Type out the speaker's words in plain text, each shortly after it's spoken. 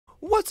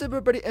What's up,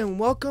 everybody, and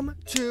welcome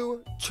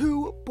to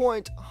 2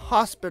 Point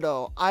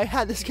Hospital. I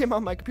had this game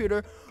on my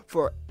computer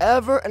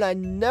forever, and I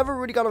never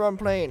really got around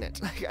playing it.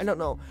 I don't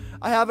know.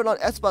 I have it on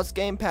Xbox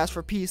Game Pass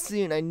for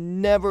PC, and I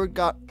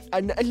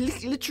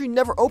literally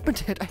never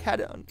opened it. I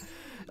had it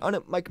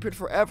on my computer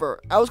forever.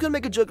 I was gonna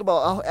make a joke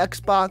about how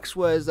Xbox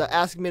was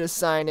asking me to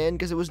sign in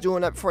because it was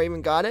doing that before I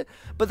even got it.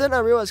 But then I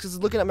realized, because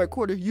looking at my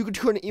recorder, you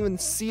couldn't even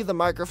see the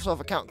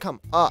Microsoft account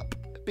come up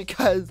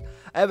because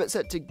I have it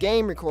set to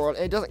game record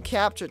and it doesn't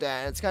capture that,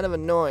 and it's kind of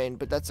annoying,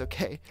 but that's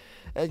okay.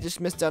 I just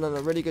missed out on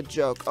a really good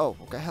joke. Oh,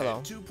 okay,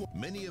 hello.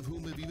 Many of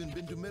whom have even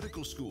been to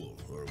medical school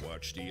or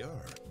watched ER.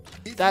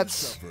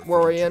 That's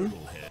worrying.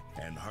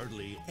 And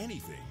hardly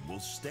anything will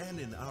stand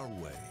in our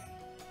way.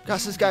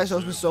 Gosh, this guy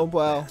knows me so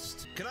well.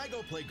 Can I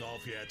go play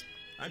golf yet?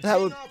 I'm That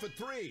would- off at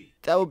 3.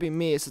 That would be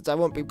me, since I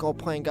won't be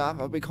playing golf.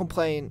 I'll be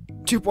playing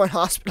 2 Point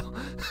Hospital.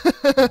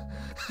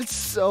 That's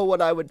so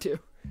what I would do.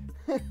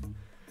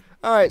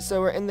 Alright, so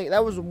we're in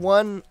that was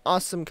one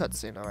awesome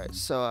cutscene. Alright,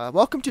 so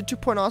welcome to 2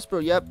 Point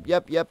Hospital.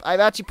 Yep.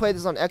 I've actually played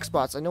this on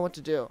Xbox. I know what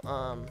to do.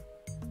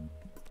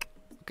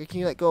 Okay,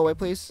 can you go away,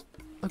 please?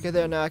 Okay,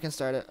 there, now I can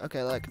start it.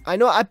 Okay, I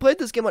know I played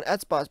this game on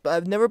Xbox, but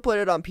I've never played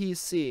it on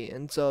PC,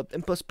 and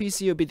plus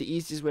PC would be the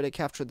easiest way to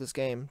capture this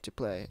game to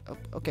play.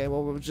 Okay,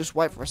 well, we'll just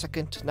wait for a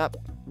second. Not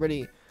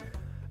ready.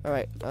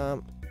 Alright,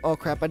 oh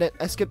crap,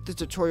 I skipped the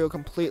tutorial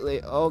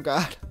completely. Oh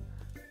god.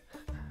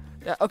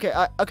 Yeah,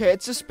 okay,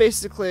 it's just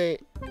basically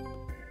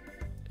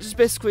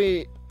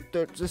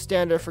the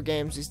standard for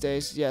games these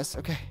days. Yes,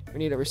 okay, we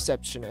need a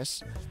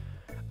receptionist.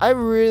 I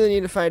really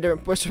need to find a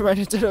different place for my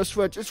Nintendo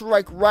Switch. It's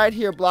like right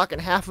here, blocking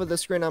half of the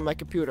screen on my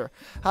computer.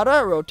 How do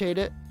I rotate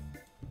it?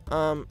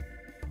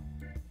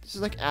 This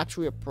is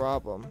actually a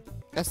problem.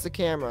 That's the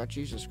camera,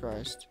 Jesus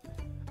Christ.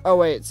 Oh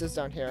wait, it says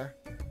down here.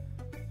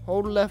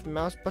 Hold left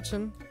mouse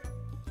button.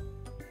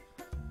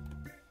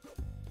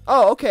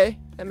 Oh, okay.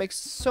 That makes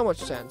so much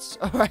sense.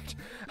 Alright.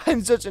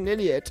 I'm such an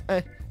idiot.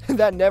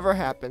 That never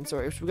happens. So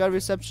if we got a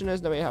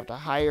receptionist, then we have to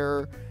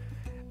hire.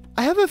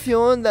 I have a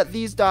feeling that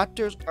these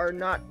doctors are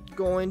not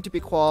going to be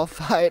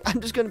qualified.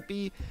 I'm just going to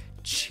be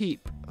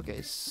cheap.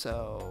 Okay,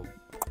 so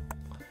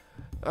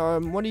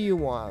what do you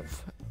want?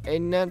 A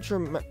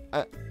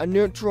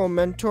neutral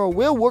mentor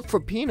will work for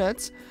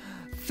peanuts.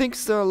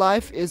 Thinks their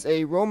life is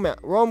a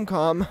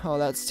rom-com. Oh,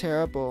 that's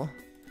terrible.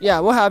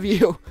 Yeah, we'll have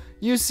you.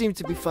 You seem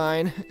to be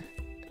fine.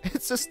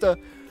 It's just the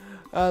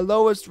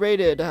lowest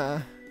rated.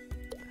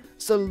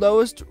 It's the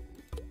lowest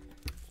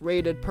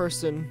rated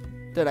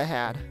person that I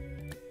had.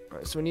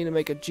 Alright, so we need to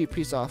make a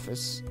GP's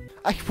office.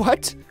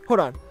 What? Hold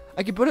on.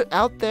 I can put it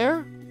out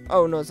there?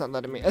 Oh no, it's not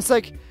letting me. It's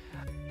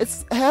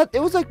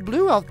it was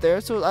blue out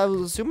there, so I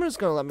was assuming it's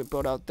gonna let me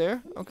put it out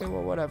there. Okay,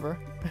 well, whatever.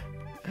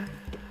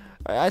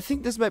 Alright, I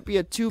think this might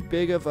be too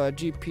big of a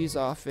GP's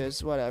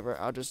office. Whatever.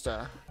 I'll just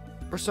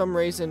for some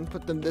reason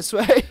put them this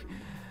way.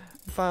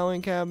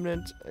 Filing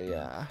cabinet.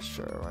 Yeah,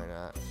 sure, why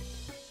not?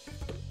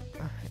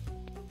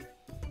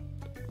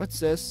 What's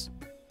this?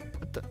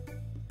 What the?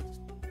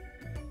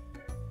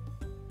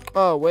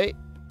 Oh wait,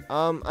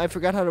 I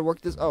forgot how to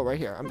work this. Oh, right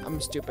here.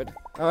 I'm stupid.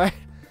 All right,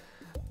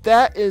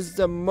 that is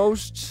the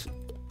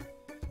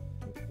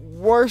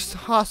worst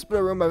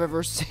hospital room I've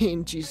ever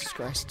seen. Jesus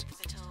Christ.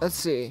 Let's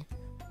see.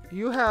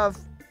 You have.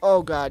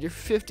 Oh god, you're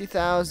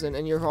 50,000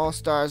 and you're all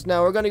stars.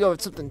 Now we're gonna go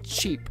with something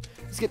cheap.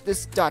 Let's get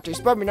this doctor. He's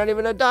probably not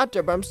even a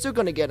doctor, but I'm still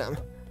gonna get him.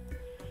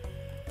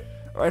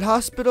 Alright,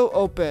 hospital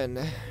open.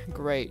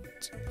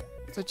 Great.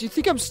 So do you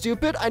think I'm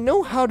stupid? I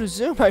know how to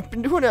zoom. I've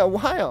been doing it a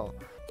while.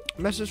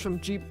 Message from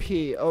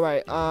GP.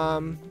 Alright,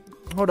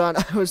 hold on.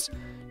 I was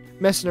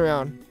messing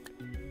around.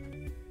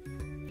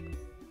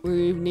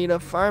 We need a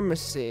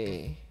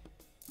pharmacy.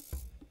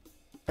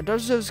 Our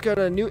doctor has got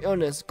a new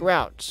illness,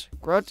 gout.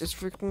 Gout is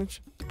frequent.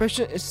 The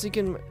patient is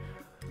seeking.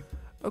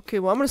 Okay,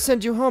 well, I'm gonna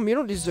send you home. You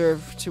don't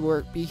deserve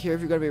to be here if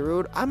you're gonna be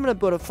rude. I'm gonna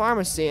build a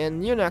pharmacy,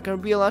 and you're not gonna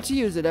be allowed to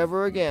use it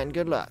ever again.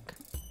 Good luck.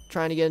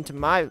 Trying to get into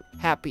my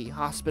happy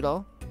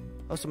hospital.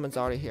 Oh, someone's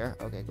already here.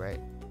 Okay, great.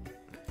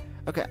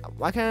 Okay,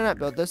 why can I not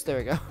build this? There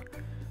we go.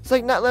 It's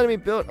not letting me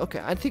build.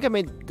 Okay, I think I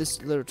made this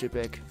a little too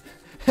big.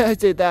 I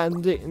did that,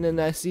 and then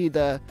I see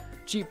the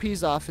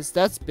GP's office.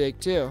 That's big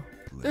too.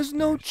 There's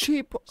no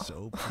cheap.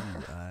 So open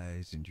your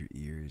eyes and your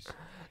ears.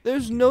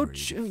 There's no.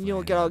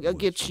 I'll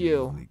get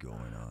you.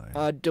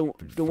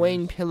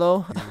 Dwayne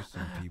Pillow.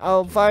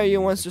 I'll fire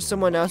you once there's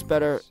someone else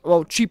better.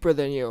 Well, cheaper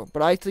than you,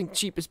 but I think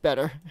cheap is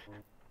better.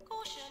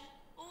 Caution.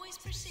 Always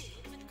proceed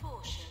with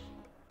caution.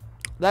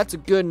 That's a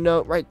good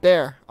note right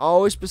there.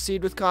 Always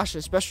proceed with caution,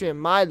 especially in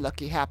my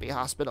lucky happy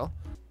hospital.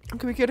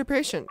 Can we get a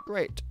patient?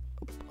 Great.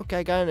 Okay,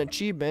 I got an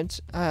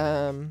achievement.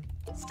 Staff announcement.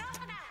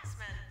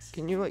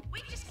 Can you We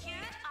just cured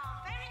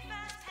our very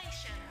first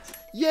patient.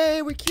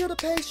 Yay, we cured a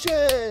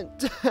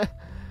patient!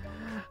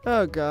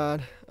 Oh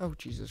god. Oh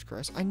Jesus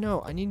Christ. I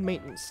know, I need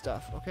maintenance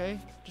stuff, okay?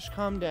 Just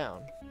calm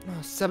down.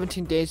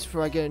 17 days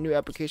before I get a new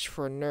application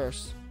for a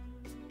nurse.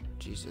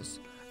 Jesus.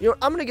 You know,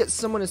 I'm gonna get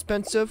someone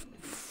expensive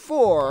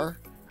for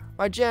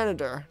my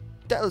janitor.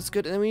 That looks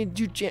good. And then we need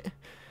to do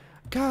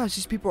gosh,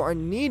 these people are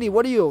needy.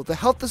 What are you, the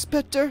health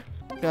inspector?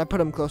 Yeah, I put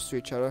them close to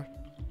each other.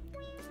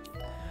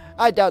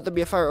 I doubt there'll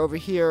be a fire over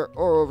here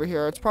or over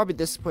here. It's probably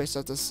this place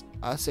that's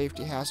a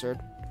safety hazard.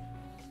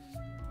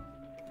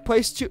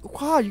 Place 2.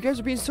 Wow, you guys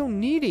are being so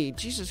needy.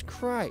 Jesus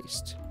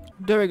Christ.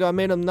 There we go. I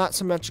made them not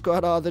symmetrical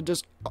at all. They're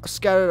just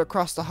scattered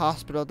across the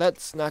hospital.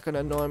 That's not going to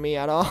annoy me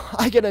at all.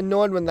 I get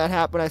annoyed when that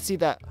happens. I see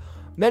that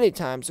many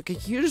times. Okay,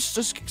 can you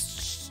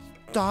just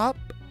stop?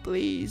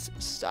 Please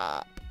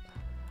stop.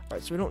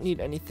 Alright, so we don't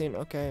need anything.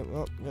 Okay,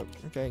 well, yep,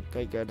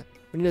 okay, good.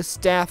 We need a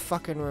staff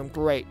fucking room.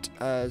 Great.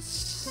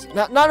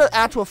 Not an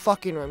actual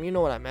fucking room. You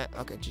know what I meant.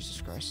 Okay,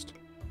 Jesus Christ.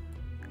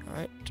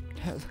 Alright.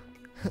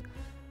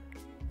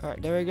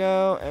 Alright, there we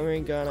go. And we're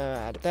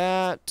gonna add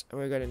that. And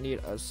we're gonna need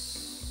a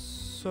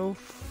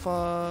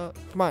sofa.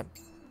 Come on.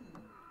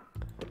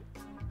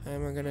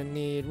 And we're gonna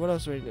need, what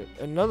else do we need?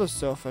 Another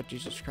sofa.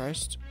 Jesus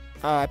Christ.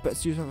 I put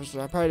two sofas.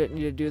 I probably didn't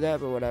need to do that,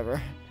 but whatever.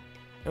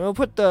 And we'll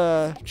put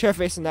the chair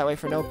facing that way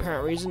for no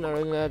apparent reason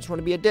other than I just want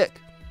to be a dick.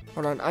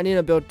 Hold on, I need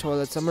to build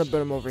toilets. I'm gonna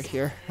build them over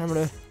here. I'm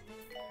gonna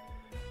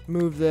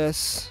move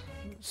this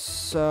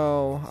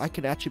so I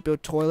can actually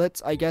build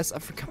toilets. I guess I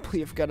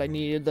completely forgot I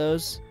needed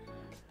those.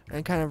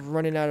 And kind of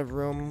running out of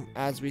room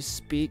as we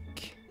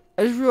speak.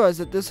 I just realized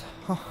that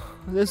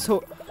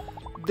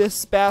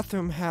this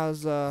bathroom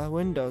has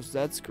windows.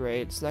 That's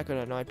great. It's not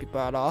gonna annoy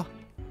people at all.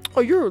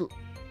 Oh, you're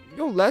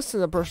less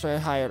than the person I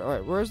hired. All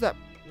right, where's that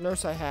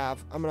nurse I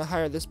have? I'm gonna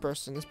hire this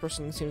person. This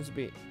person seems to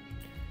be.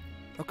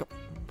 Okay,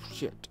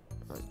 shit.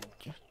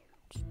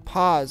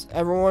 Pause,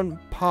 everyone.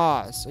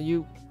 Pause. So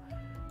you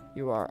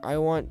are. I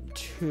want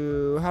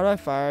to. How do I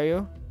fire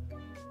you?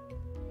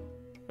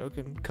 I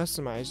can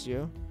customize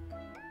you.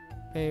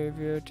 Hey,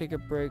 review. Take a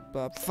break.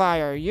 Blah.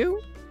 Fire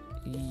you?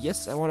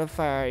 Yes, I want to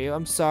fire you.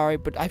 I'm sorry,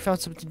 but I found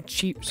something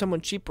cheap.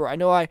 Someone cheaper. I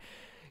know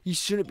you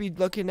shouldn't be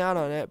looking out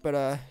on it,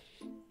 but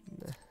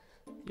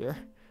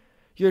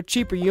you're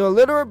cheaper. You're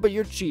illiterate, but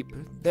you're cheap.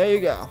 There you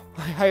go.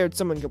 I hired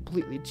someone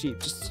completely cheap.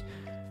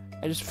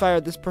 I just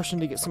fired this person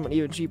to get someone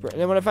even cheaper.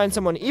 And then when I find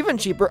someone even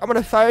cheaper, I'm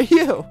gonna fire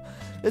you.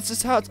 This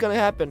is how it's gonna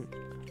happen.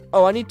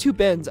 Oh, I need 2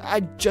 bins.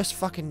 I just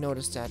fucking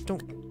noticed that.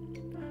 Don't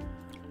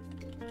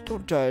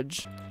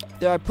judge.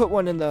 There, I put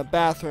one in the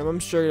bathroom. I'm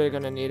sure they're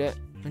gonna need it.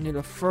 I need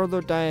a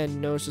further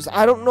diagnosis.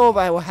 I don't know if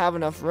I will have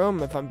enough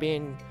room, if I'm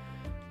being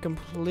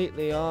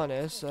completely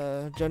honest.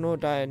 General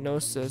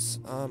diagnosis.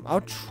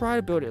 I'll try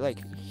to build it like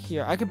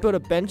here. I could build a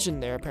bench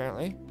in there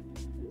apparently.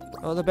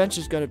 Oh, the bench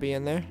is gonna be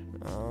in there.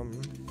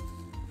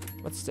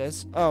 What's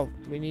this? Oh,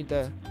 we need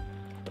the.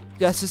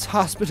 Yes, this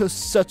hospital's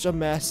such a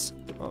mess.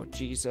 Oh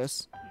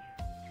Jesus.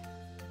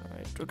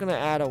 Alright, we're gonna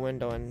add a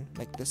window in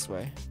like this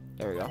way.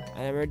 There we go.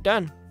 And we're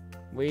done.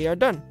 We are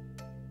done.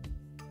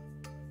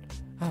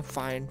 Oh,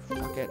 fine.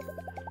 Fuck it.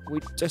 We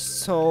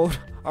just sold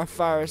our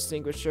fire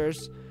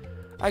extinguishers.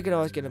 I can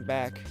always get them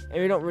back.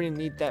 And we don't really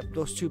need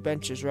those 2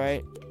 benches,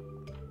 right?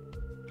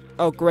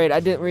 Oh, great.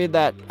 I didn't read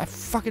that. I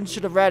fucking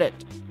should have read it.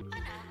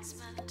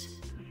 Announcement.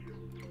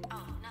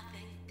 Oh,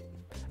 nothing.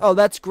 Oh,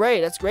 that's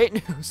great. That's great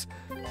news.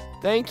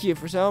 Thank you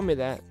for telling me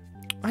that.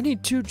 I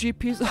need 2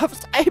 GPs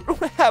office. I don't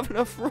have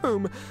enough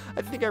room.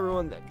 I think I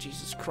ruined that.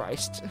 Jesus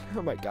Christ.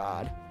 Oh my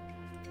God.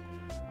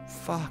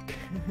 Fuck.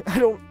 I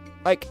don't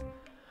like.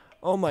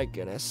 Oh my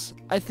goodness.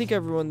 I think I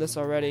ruined this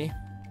already.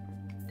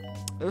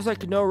 There's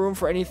like no room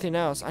for anything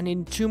else. I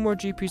need 2 more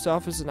GP's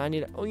office and I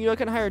need. Oh, I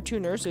can hire 2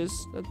 nurses.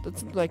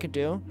 That's something I could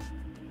do.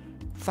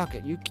 Fuck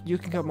it. You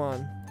can come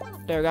on.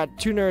 There, I got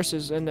 2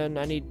 nurses and then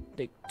I need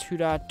like 2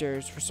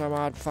 doctors for some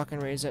odd fucking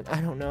reason. I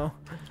don't know.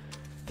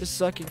 Just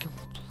so I can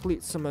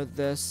complete some of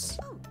this.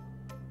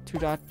 2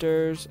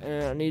 doctors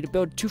and I need to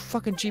build 2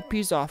 fucking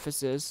GP's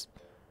offices.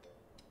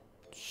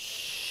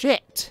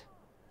 Shit.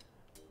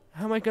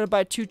 How am I gonna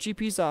buy 2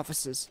 GP's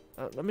offices?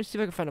 Let me see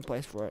if I can find a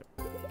place for it.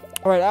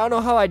 Alright, I don't know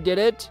how I did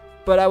it,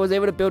 but I was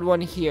able to build one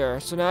here.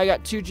 So now I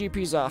got 2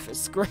 GP's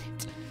office. Great.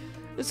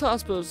 This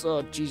hospital's,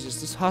 oh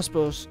Jesus, this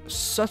hospital's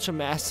such a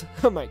mess.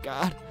 Oh my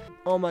God.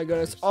 Oh my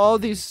goodness. All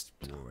these,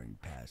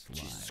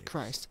 Jesus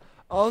Christ.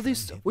 All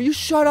these, will you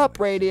shut up,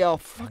 radio?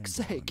 Fuck's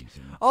sake.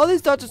 All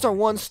these doctors are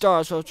 1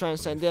 star, so I was trying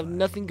to say. They have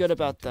nothing good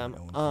about them.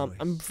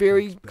 I'm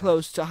very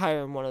close to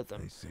hiring one of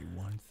them.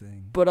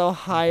 But I'll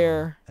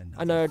hire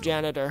another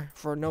janitor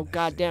for no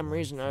goddamn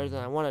reason other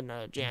than I want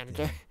another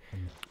janitor.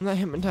 I'm not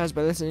hypnotized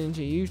by listening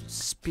to you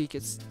speak.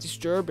 It's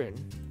disturbing.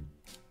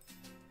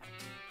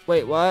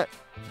 Wait, what?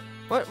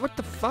 What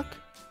the fuck?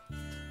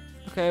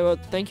 Okay, well,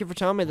 thank you for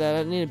telling me that. I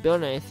didn't need to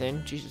build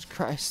anything. Jesus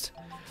Christ.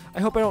 I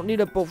hope I don't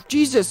need a both.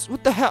 Jesus,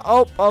 what the hell?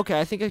 Oh, okay,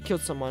 I think I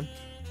killed someone.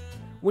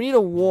 We need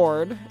a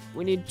ward.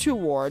 We need 2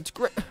 wards.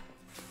 Great.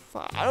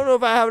 I don't know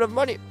if I have enough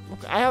money.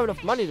 Okay, I have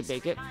enough money to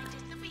make it.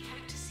 We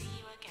hope to see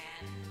you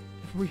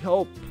again. We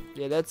hope.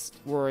 Yeah, that's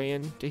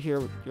worrying to hear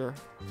what your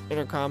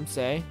intercom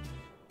say.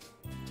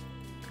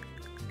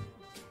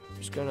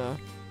 Just gonna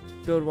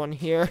build one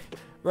here,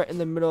 right in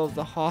the middle of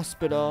the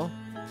hospital.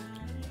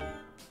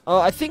 Oh,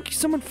 I think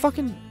someone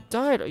fucking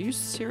died. Are you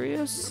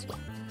serious?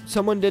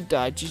 Someone did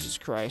die. Jesus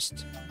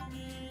Christ.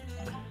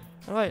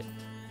 Alright.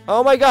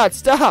 Oh my God,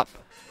 stop!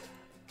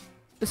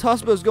 This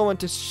hospital's going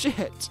to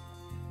shit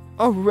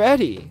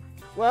already.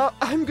 Well,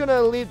 I'm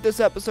gonna leave this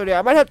episode here.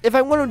 I might have, if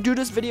I want to do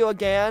this video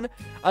again,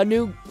 a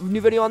new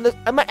video on this,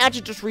 I might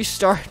actually just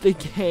restart the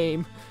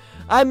game.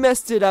 I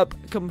messed it up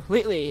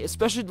completely,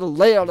 especially the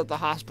layout of the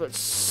hospital. It's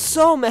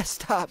so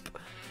messed up.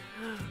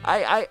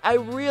 I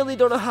really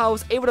don't know how I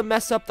was able to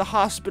mess up the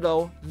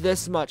hospital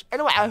this much.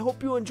 Anyway, I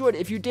hope you enjoyed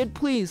it. If you did,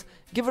 please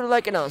give it a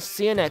like, and I'll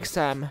see you next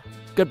time.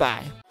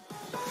 Goodbye.